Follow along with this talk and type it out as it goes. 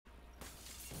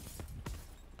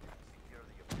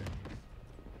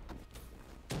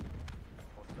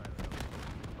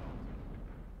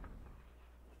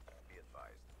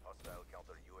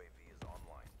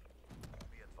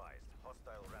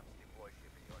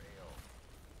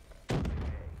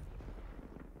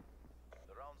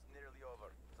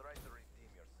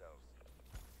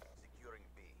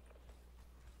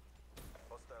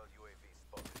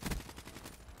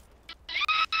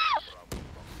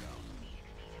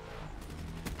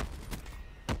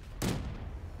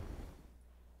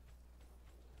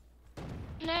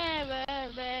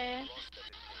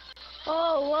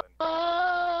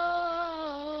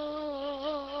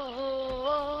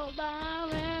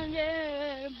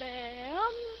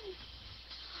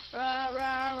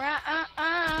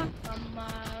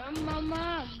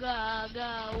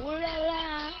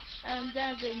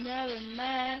never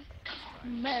mess,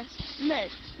 mess,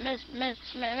 mess, mess, mess,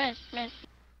 mess, mess.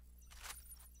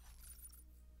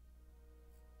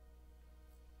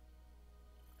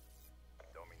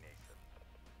 Domination.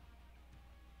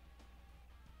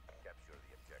 Capture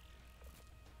the objective.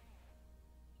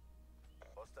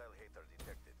 Hostile hater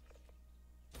detected.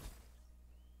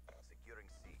 Securing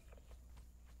C.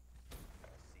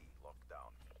 C locked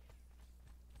down.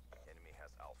 Enemy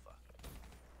has Alpha.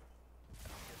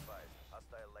 Be advised,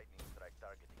 hostile lightning strike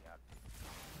targeting active.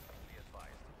 Be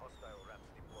advised, hostile RAPS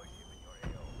deploy ship in your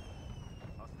AO.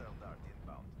 Hostile dart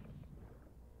inbound.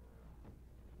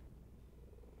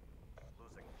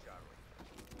 Losing Charlie.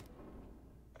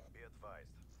 Be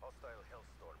advised, hostile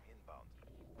Hellstorm inbound.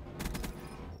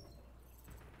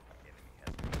 Enemy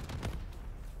has been.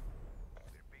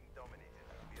 We're being dominated.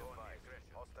 Be advised,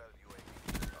 hostile UAV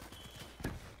incoming.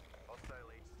 Hostile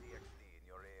HCXD in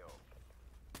your AO.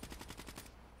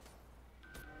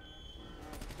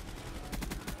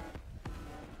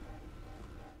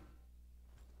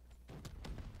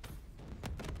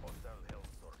 Hostile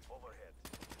Hellstorm overhead.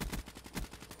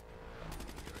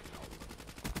 Securing Alpha.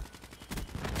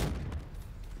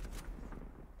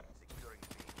 Securing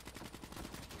B.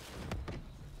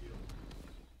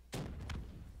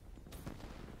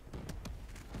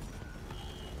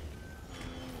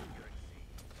 Securing C.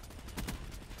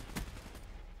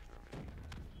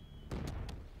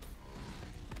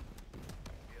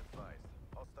 Be advised,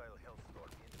 hostile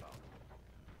Hellstorm inbound.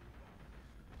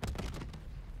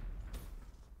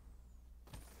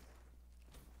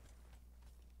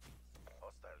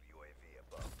 Hostile UAV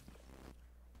above.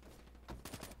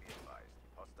 Be advised,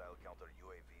 hostile counter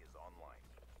UAV is online.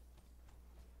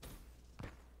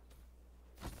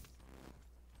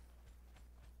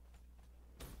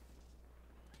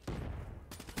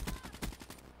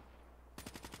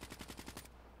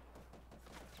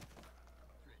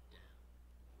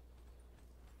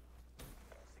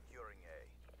 Securing A.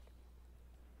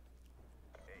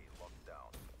 A locked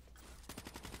down.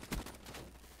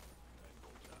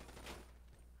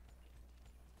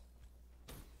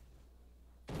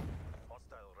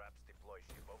 Hostile RAPS deploy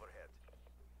ship overhead.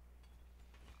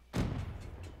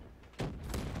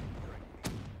 Securing B.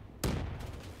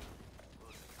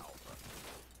 Losing Alpha.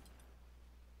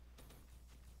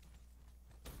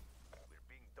 We're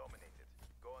being dominated.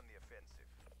 Go on the offensive.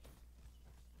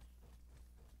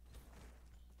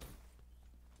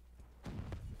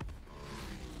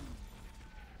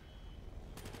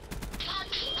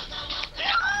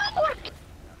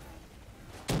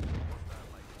 Hostile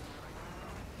lightning strike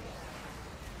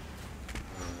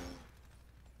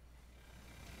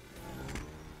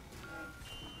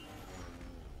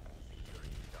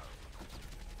securing Charlie.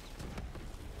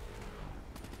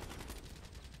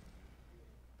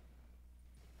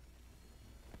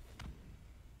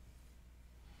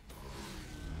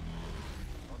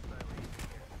 Hostile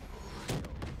ATS.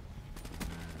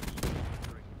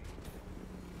 Securing B.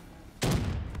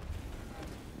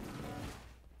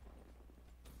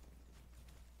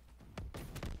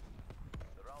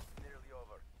 The round's nearly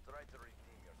over. Try to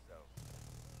redeem yourself.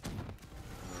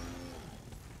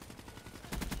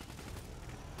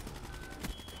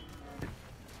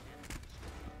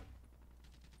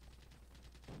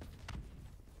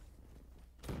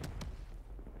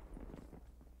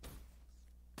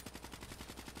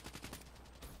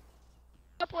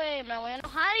 Pues me voy a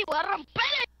enojar y voy a romper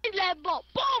el Xbox.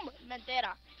 ¡Pum!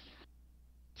 Mentira.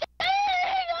 ¡Sí!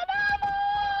 ¡Ganamos!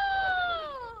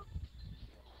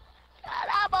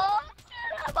 ¡Ganamos!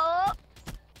 ¡Ganamos!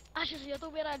 Ay, si yo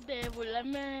tuviera el de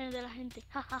burlarme de la gente.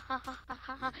 Ja, ja, ja, ja, ja,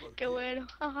 ja, ja. ¡Qué bueno!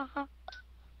 Ja, ja, ja.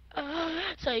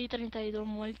 Soy 32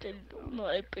 muertes, uno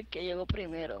después que llegó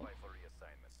primero. Apply for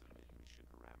reassignment.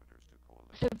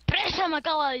 Sorpresa me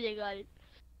acaba de llegar.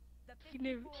 Estoy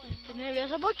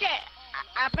nervioso porque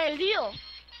ha perdido.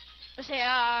 O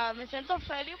sea, me siento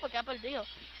feliz porque ha perdido.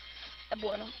 Es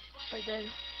bueno perder.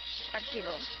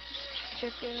 Tranquilo. Yo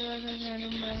quiero ganar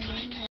un